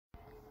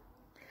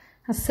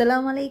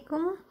আসসালামু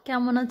আলাইকুম,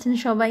 কেমন আছেন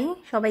সবাই?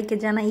 সবাইকে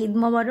জানাই ঈদ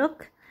মোবারক।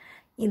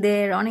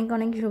 ঈদের অনেক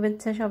অনেক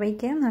শুভেচ্ছা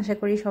সবাইকে। আশা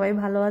করি সবাই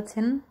ভালো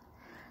আছেন।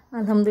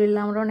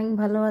 আলহামদুলিল্লাহ আমরা অনেক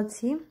ভালো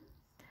আছি।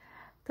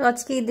 তো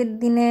আজকে ঈদের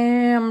দিনে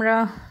আমরা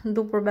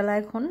দুপুরবেলা,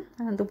 এখন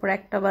দুপুর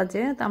 1টা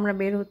বাজে, তো আমরা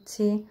বের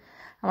হচ্ছি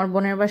আমার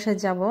বোনের বাসায়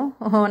যাব।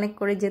 অনেক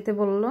করে যেতে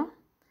বললো,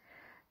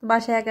 তো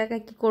বাসায় একা একা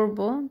কী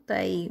করবো,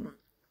 তাই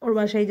ওর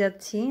বাসায়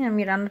যাচ্ছি।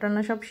 আমি রান্না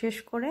টান্না সব শেষ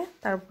করে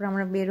তারপর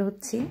আমরা বের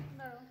হচ্ছি।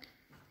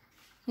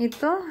 এই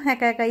তো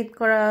একা একা ঈদ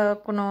করা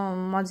কোনো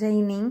মজাই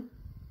নেই,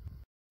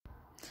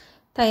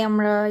 তাই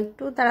আমরা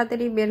একটু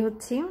তাড়াতাড়ি বের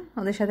হচ্ছি।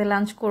 ওদের সাথে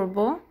লাঞ্চ করব,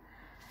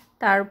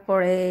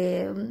 তারপরে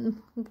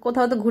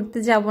কোথাও তো ঘুরতে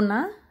যাব না,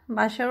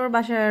 ওর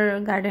বাসার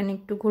গার্ডেনে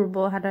একটু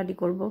ঘুরবো, হাঁটাহাঁটি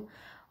করব।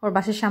 ওর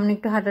বাসার সামনে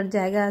একটু হাঁটার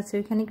জায়গা আছে,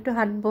 ওইখানে একটু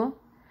হাঁটবো।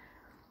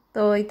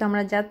 তো এই তো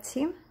আমরা যাচ্ছি।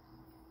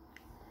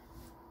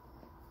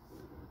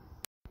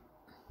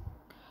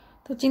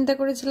 তো চিন্তা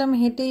করেছিলাম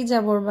হেঁটেই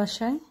যাব ওর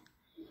বাসায়,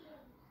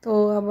 তো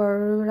আবার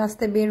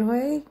রাস্তায় বের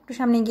হয়ে একটু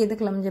সামনে গিয়ে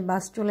দেখলাম যে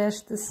বাস চলে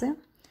আসতেছে,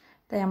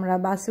 তাই আমরা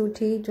বাসে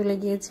উঠেই চলে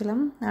গিয়েছিলাম।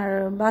 আর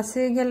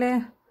বাসে গেলে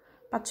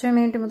 5-6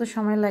 মিনিটের মতো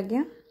সময় লাগে,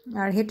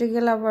 আর হেঁটে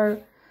গেলে আবার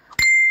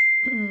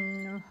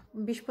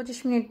 20-25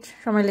 মিনিট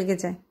সময় লেগে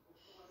যায়,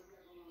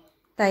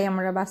 তাই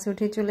আমরা বাসে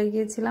উঠে চলে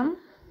গিয়েছিলাম।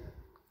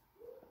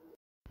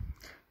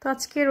 তো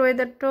আজকের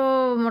ওয়েদারটাও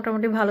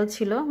মোটামুটি ভালো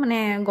ছিল, মানে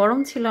গরম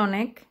ছিল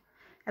অনেক,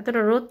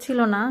 এতটা রোদ ছিল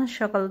না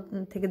সকাল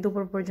থেকে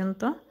দুপুর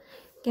পর্যন্ত,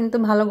 কিন্তু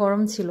ভালো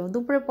গরম ছিল।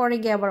 দুপুরে পরে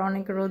গিয়ে আবার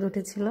অনেক রোদ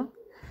উঠেছিল,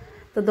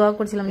 তো দোয়া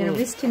করছিলাম যেন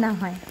বৃষ্টি না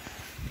হয়।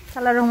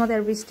 আল্লাহর রহমতে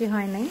আর বৃষ্টি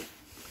হয় নাই।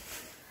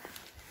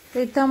 তো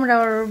এই তো আমরা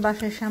ওর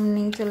বাসার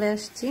সামনেই চলে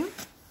আসছি।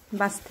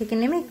 বাস থেকে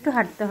নেমে একটু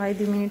হাঁটতে হয়,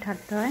 2 মিনিট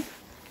হাঁটতে হয়।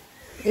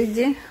 এই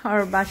যে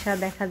ওর বাসা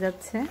দেখা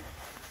যাচ্ছে।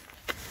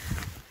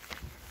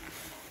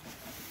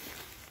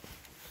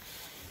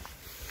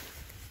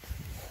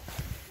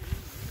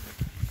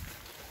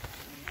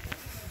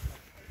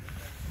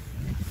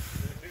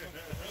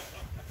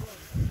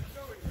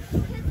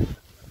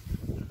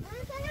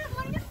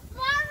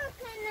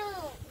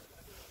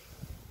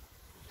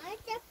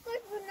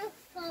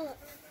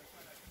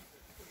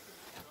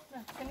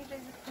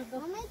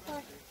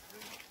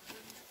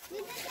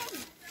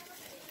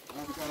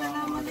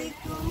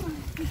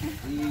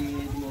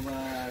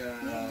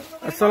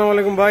 আসসালামু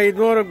আলাইকুম ভাই, ঈদ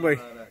মোবারক ভাই।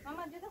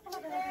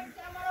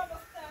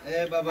 এ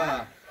বাবা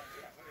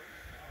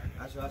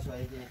আসো আসো,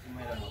 এই যে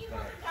মেরা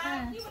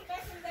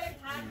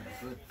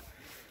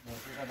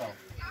দাও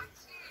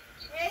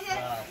এই যে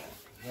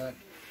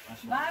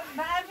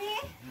ভাবি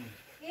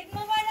ঈদ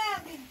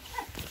মোবারক।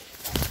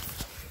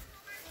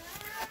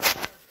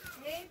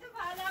 এই তো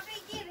ভালো, আপনি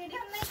কি রেডি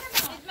হন নাই কেন?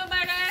 ঈদ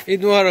মোবারক,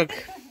 ঈদ মোবারক।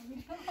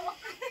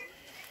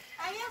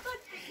 আমিও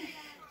করছি,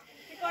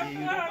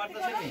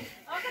 করতে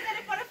ওকে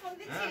তাহলে পরে ফোন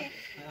দিচ্ছি।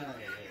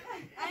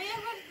 আমিও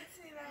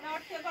করতেছি না,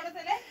 নট কে করো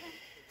তাহলে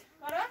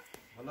করো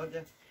ভালো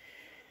যে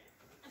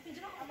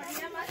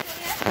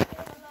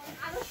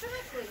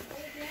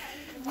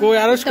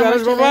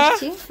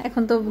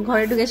এখন তো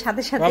ঘরে ঢুকে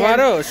সাথে সাথে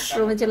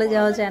রুমে চলে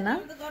যাওয়া যায় না।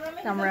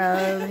 আমরা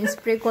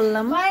স্প্রে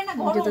করলাম,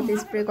 জুতোতে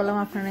স্প্রে করলাম,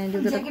 আপনার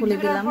জুতোটা খুলে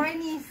দিলাম,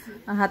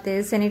 হাতে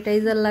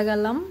স্যানিটাইজার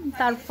লাগালাম,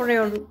 তারপরে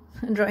ওর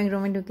ড্রয়িং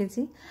রুমে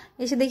ঢুকেছি।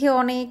 এসে দেখি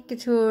অনেক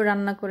কিছু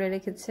রান্না করে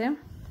রেখেছে,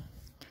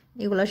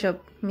 এগুলো সব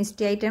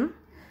মিষ্টি আইটেম,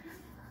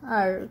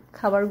 আর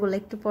খাবারগুলো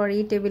একটু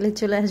পরেই টেবিলে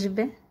চলে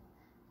আসবে।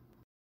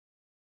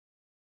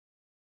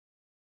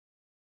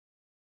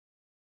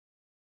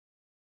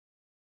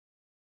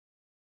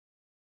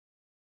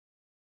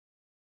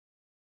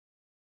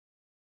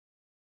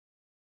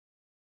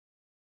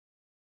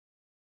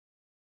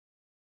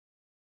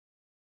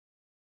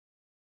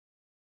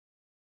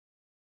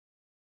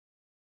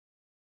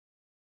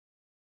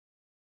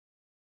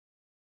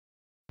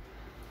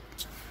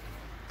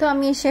 তো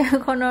আমি এসে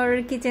এখন ওর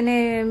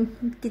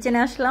কিচেনে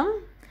আসলাম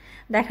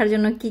দেখার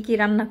জন্য কি কি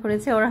রান্না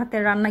করেছে। ওর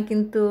হাতের রান্না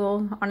কিন্তু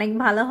অনেক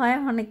ভালো হয়,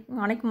 অনেক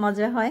অনেক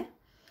মজা হয়।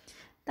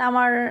 তা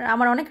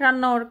আমার অনেক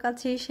রান্না ওর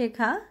কাছেই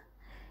শেখা।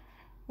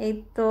 এই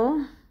তো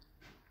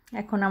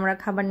এখন আমরা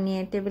খাবার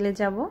নিয়ে টেবিলে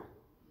যাব।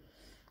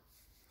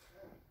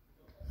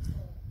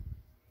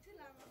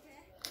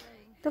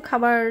 তো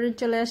খাবার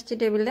চলে আসছে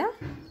টেবিলে।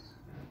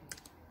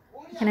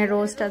 এখানে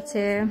রোস্ট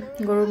আছে,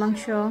 গরুর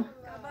মাংস,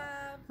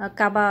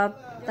 কাবাব,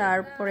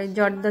 তারপরে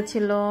জর্দা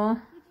ছিল,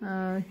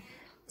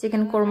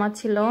 চিকেন কোরমা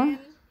ছিল,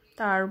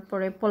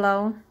 তারপরে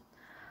পোলাও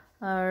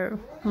আর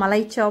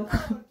মালাই চপ,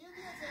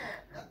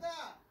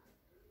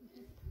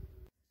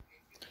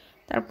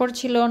 তারপর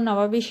ছিল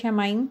নবাবী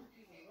সেমাই,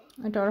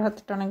 এটা ওর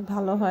হাতটা অনেক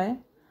ভালো হয়।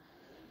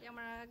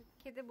 আমরা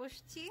খেতে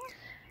বসছি।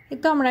 এই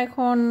তো আমরা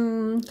এখন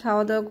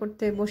খাওয়া দাওয়া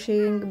করতে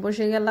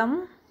বসে গেলাম।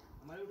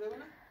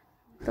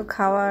 তো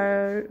খাওয়ার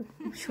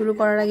শুরু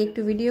করার আগে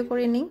একটু ভিডিও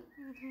করে নিই,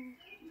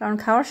 কারণ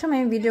খাওয়ার সময়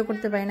আমি ভিডিও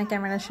করতে পারি না,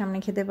 ক্যামেরার সামনে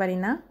খেতে পারি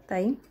না,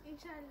 তাই।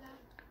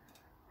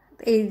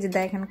 এই যে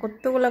দেখেন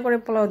কতগুলা করে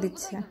পোলাও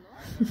দিচ্ছে।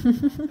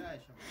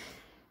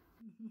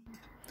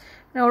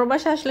 ওর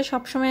বাসা আসলে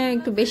সবসময়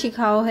একটু বেশি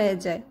খাওয়া হয়ে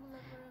যায়,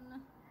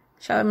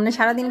 মানে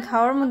সারাদিন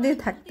খাওয়ার মধ্যেই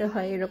থাকতে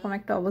হয়, এরকম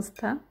একটা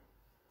অবস্থা।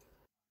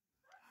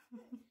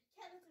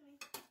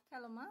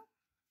 মা?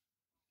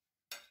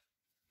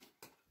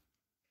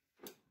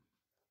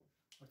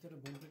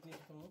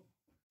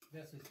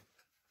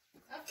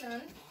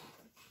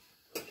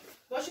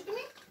 বসো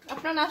তুমি,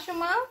 আপনার আসো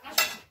মা,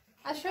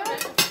 আসো।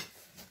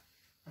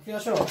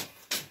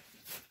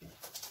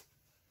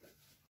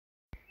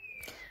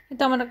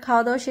 তো আমরা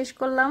খাওয়া দাওয়া শেষ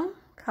করলাম।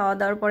 খাওয়া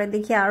দাওয়ার পরে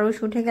দেখি আরুষ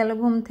উঠে গেল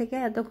ঘুম থেকে,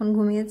 এতক্ষণ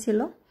ঘুমিয়েছিল।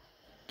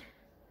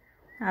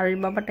 আর ওই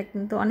বাবাটা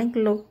কিন্তু অনেক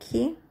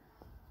লক্ষ্মী।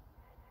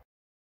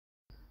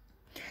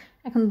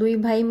 এখন দুই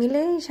ভাই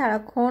মিলে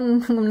সারাক্ষণ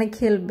মানে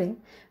খেলবে,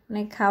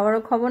 মানে খাওয়ারও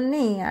খবর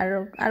নেই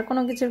আর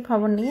কোনো কিছুর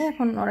খবর নেই।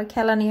 এখন ওরা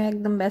খেলা নিয়ে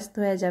একদম ব্যস্ত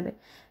হয়ে যাবে,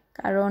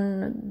 কারণ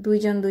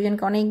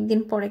দুজনকে অনেক দিন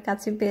পরে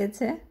কাছে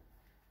পেয়েছে।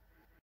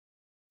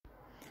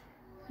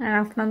 আর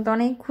আপনার তো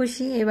অনেক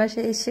খুশি এই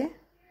বাসায় এসে,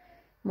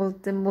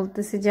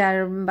 বলতেছে যে আর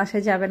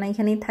বাসায় যাবে না,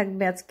 এখানেই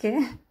থাকবে আজকে।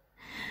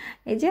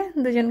 এই যে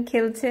দুজন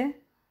খেলছে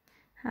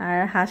আর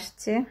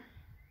হাসছে।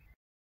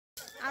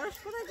 আরুষ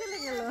কোথায় চলে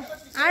গেল?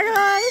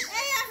 আরুষ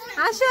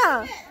আসো,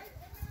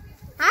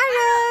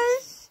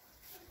 আরুষ।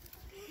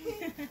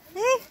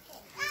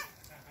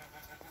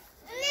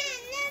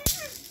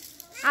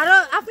 আরো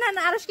আপনার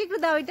আরুষকে একটু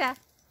দাও, এটা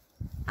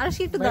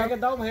আরুষকে একটু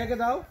দাও। ভাইয়াকে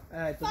দাও।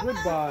 এই তো গুড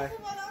বয়।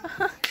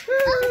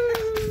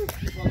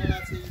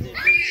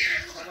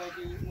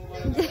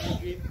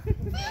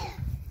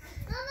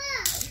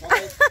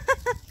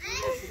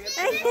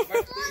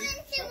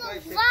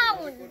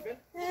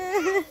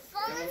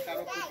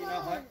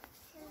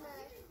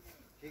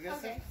 ঠিক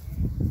আছে,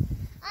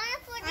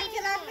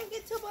 আপনি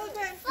কিছু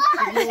বলবেন?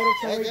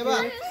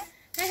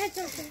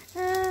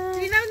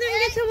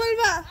 কিছু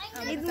বলবা?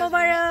 ঈদ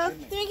মোবারক।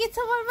 তুমি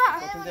কিছু বলবা?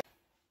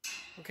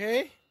 ওকে,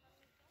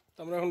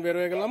 আমরা এখন বের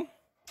হয়ে গেলাম,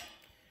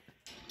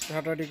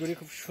 হাঁটাহাঁটি করি।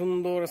 খুব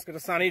সুন্দর আজকে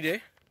একটা সানি ডে।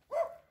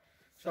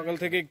 সকাল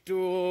থেকে একটু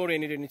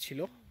রেনি ছিল,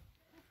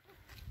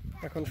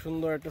 এখন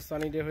সুন্দর একটা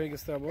সানি ডে হয়ে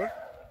গেছে। আবার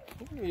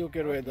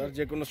ইউকের ওয়েদার,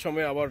 যে কোনো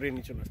সময় আবার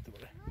রেনি চলে আসতে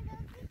পারে।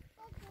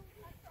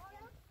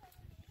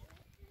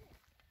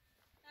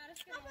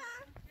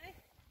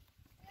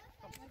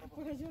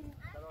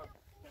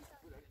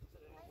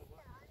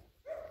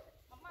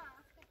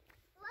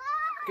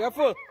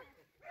 Careful.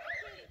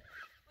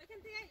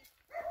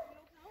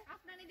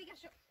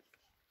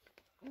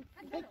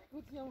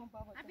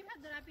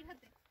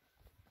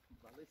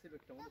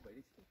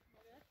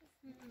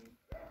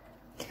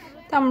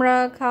 আমরা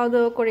খাওয়া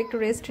দাওয়া করে একটু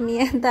রেস্ট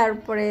নিয়ে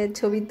তারপরে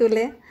ছবি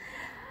তুলে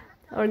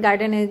ওর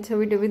গার্ডেনে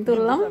ছবি টবি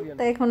তুললাম।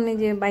 তো এখন এই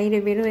যে বাইরে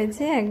বের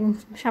হয়েছে,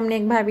 সামনে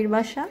এক ভাবির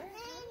বাসা,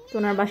 তো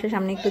ওনার বাসার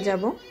সামনে একটু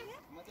যাব।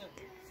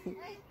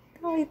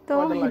 ওই তো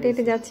হেঁটে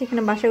হেঁটে যাচ্ছি।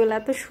 এখানে বাসাগুলো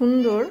এত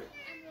সুন্দর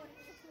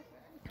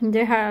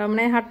যে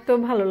মানে হাঁটতেও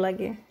ভালো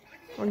লাগে।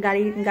 ওর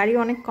গাড়ি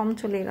অনেক কম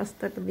চলে এই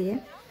রাস্তাটা দিয়ে।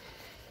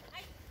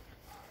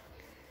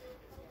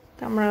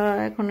 তো আমরা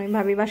এখন ওই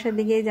ভাবি বাসার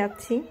দিকেই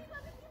যাচ্ছি।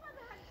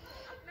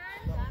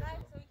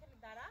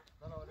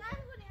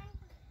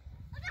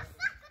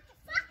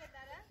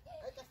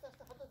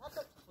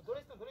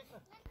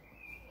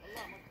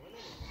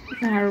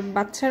 আর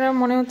বাচ্চারা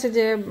মনে হচ্ছে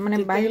যে মানে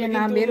বাইরে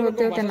না বের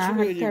হতে হতে না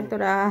হাঁটতে হাঁটতে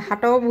ওরা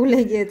হাঁটাও ভুলে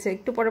গিয়েছে।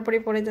 একটু পরে পরে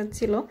পড়ে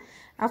যাচ্ছিল,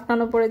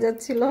 আফনানও পড়ে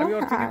যাচ্ছিল,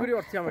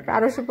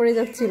 আরশও পড়ে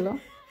যাচ্ছিল।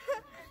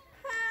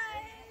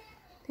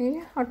 ঠিক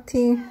আছে,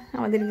 অর্থি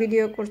আমাদের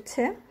ভিডিও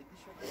করছে,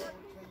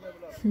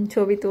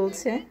 ছবি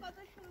তুলছে।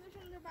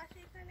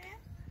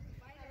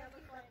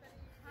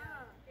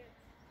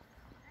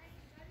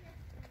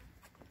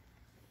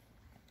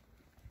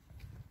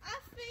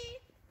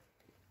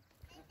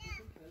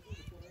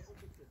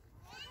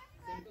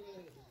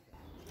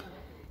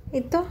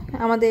 এই তো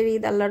আমাদের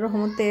ঈদ আল্লাহর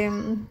রহমতে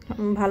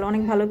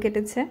অনেক ভালো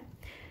কেটেছে।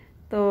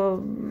 তো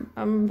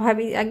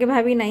আগে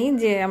ভাবি নাই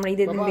যে আমরা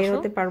ঈদের দিন বের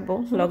হতে পারবো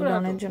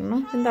লকডাউনের জন্য,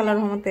 কিন্তু আল্লাহর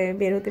রহমতে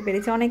বের হতে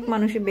পেরেছি। অনেক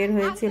মানুষই বের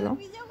হয়েছিল।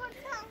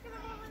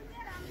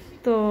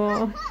 তো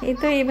এই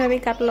তো এইভাবেই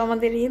কাটলো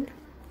আমাদের ঈদ।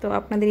 তো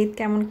আপনাদের ঈদ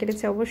কেমন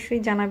কেটেছে অবশ্যই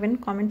জানাবেন,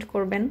 কমেন্ট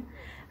করবেন।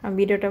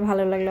 ভিডিওটা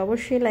ভালো লাগলে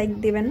অবশ্যই লাইক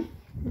দিবেন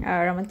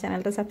আর আমার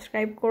চ্যানেলটা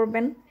সাবস্ক্রাইব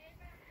করবেন।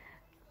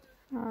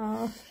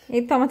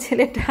 এই তো আমার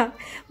ছেলেটা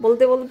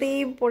বলতে বলতেই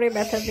পরে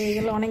ব্যথা পেয়ে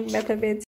গেল, অনেক ব্যথা পেয়েছে।